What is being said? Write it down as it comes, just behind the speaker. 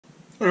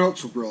I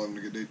hope we're all having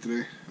a good day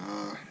today.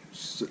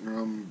 Sitting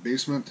around in the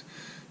basement,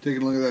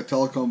 taking a look at that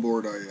Telecom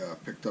board I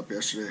picked up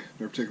yesterday.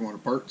 Never taken one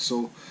apart,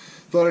 so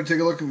thought I'd take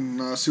a look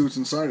and see what's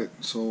inside it.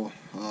 So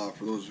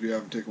for those of you who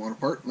haven't taken one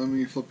apart, let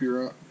me flip you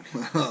around.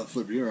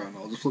 Flip you around.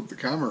 I'll just flip the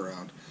camera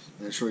around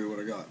and show you what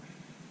I got.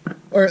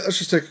 Alright, let's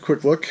just take a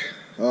quick look.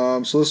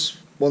 So this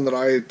one that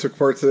I took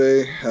apart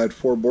today had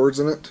 4 boards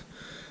in it,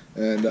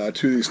 and 2 of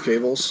these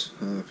cables,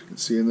 if you can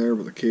see in there,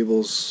 but the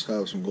cables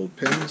have some gold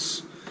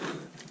pins.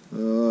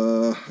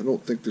 I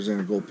don't think there's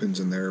any gold pins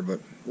in there, but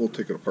we'll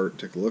take it apart and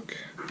take a look.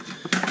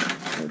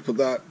 I'll put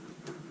that,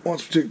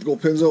 once we take the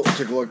gold pins out, we'll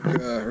take a look,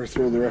 or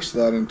throw the rest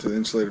of that into the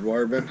insulated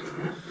wire bin.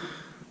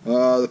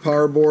 The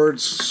power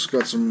board's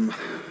got some,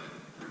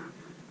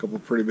 couple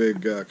pretty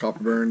big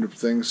copper bearing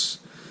things.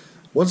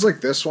 Ones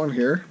like this one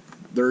here,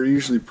 they're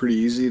usually pretty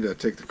easy to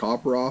take the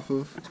copper off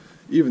of.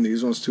 Even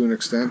these ones to an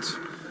extent.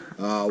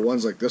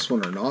 Ones like this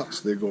one are not,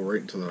 so they go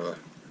right into the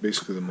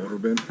basically the motor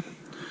bin.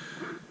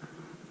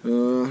 I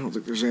don't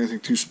think there's anything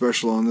too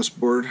special on this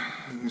board.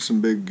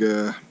 Some big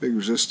big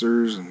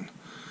resistors, and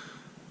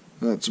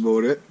that's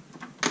about it.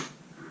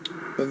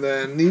 And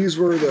then these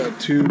were the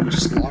 2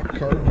 slot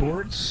card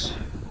boards.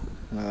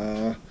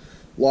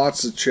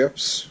 Lots of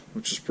chips,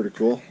 which is pretty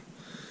cool.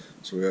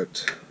 So we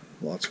got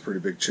lots of pretty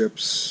big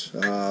chips.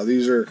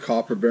 These are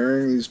copper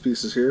bearing, these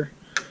pieces here.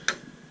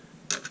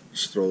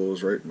 Just throw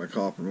those right in my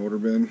copper motor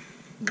bin.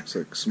 Looks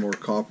like some more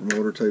copper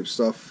motor type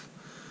stuff.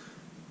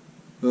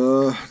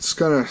 It's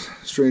kind of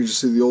strange to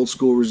see the old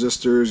school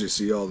resistors. You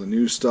see all the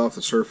new stuff,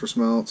 the surface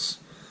mounts.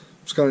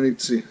 It's kind of neat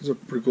to see. It's a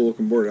pretty cool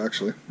looking board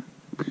actually.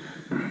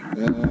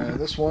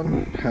 This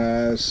one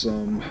has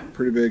some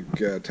pretty big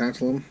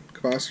tantalum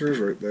capacitors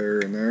right there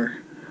and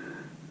there.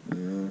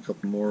 A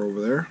couple more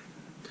over there.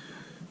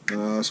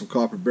 Some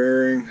copper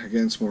bearing,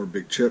 again some more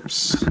big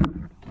chips.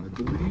 I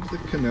believe the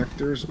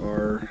connectors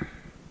are,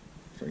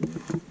 if I can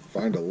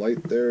find a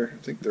light there, I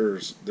think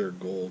they're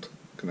gold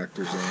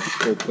connectors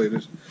there, gold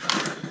plated.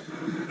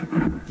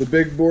 The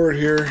big board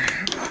here,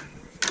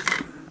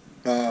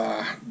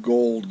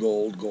 gold.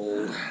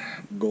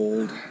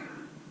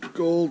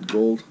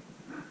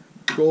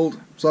 So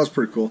that's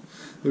pretty cool.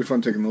 It'll be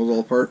fun taking those all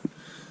apart.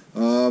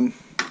 Some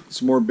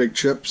more big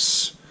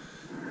chips.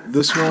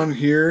 This one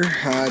here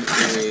has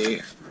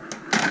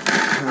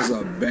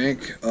a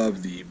bank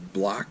of the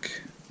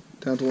black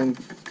tantalum.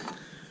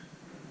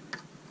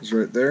 It's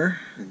right there.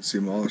 You can see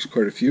them all. There's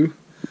quite a few.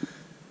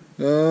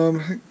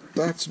 I think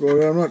that's about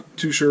it. I'm not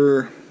too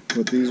sure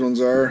what these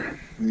ones are.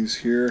 These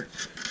here,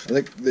 I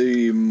think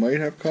they might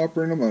have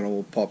copper in them. I don't know,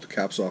 we'll pop the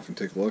caps off and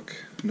take a look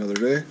another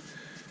day.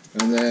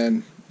 And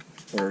then,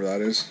 whatever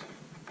that is,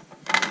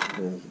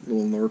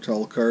 little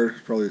Nortel card.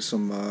 Probably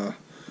some, I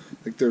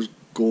think there's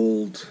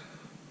gold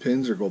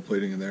pins or gold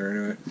plating in there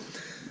anyway.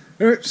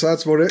 Alright, so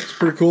that's about it. It's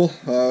pretty cool.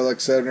 Like I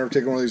said, I've never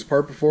taken one of these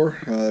apart before.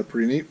 They're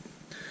pretty neat.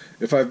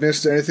 If I've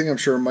missed anything, I'm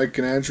sure Mike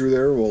and Andrew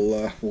there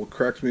will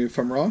correct me if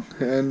I'm wrong.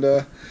 And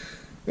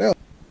yeah,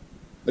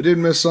 I did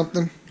miss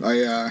something.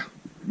 I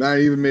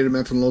even made a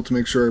mental note to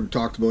make sure I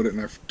talked about it,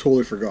 and I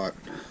totally forgot.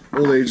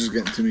 Old age is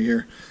getting to me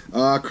here.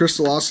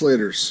 Crystal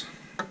oscillators.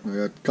 I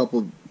got a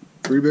couple,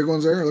 3 big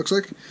ones there. It looks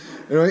like.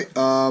 Anyway,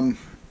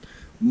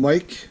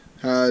 Mike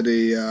had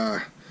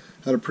a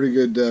pretty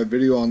good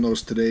video on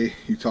those today.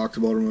 He talked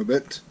about them a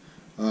bit.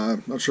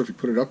 Not sure if he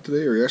put it up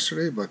today or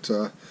yesterday, but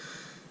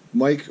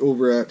Mike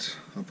over at,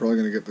 I'm probably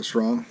going to get this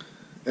wrong.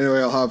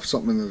 Anyway, I'll have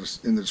something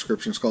in the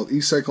description. It's called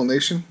E-Cycle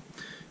Nation.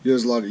 He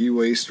does a lot of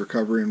e-waste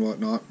recovery and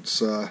whatnot.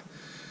 It's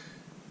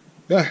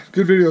yeah,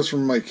 good videos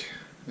from Mike.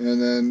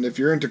 And then if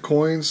you're into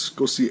coins,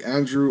 go see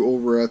Andrew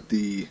over at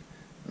the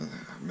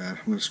man,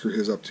 I'm going to screw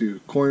his up too.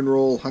 Coin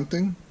Roll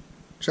Hunting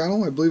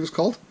channel, I believe it's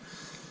called.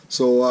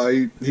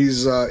 So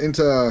he's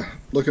into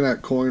looking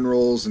at coin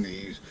rolls, and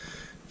he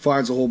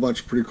finds a whole bunch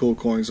of pretty cool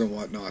coins and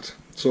whatnot.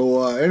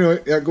 So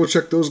anyway, yeah, go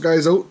check those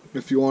guys out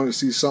if you want to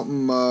see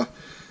something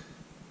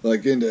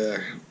like into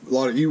a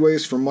lot of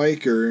e-waste from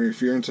Mike, or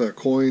if you're into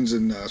coins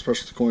and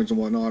specialty coins and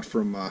whatnot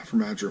from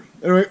Andrew.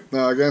 Anyway,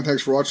 again,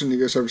 thanks for watching. You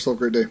guys have yourself a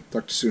great day.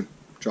 Talk to you soon.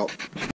 Ciao.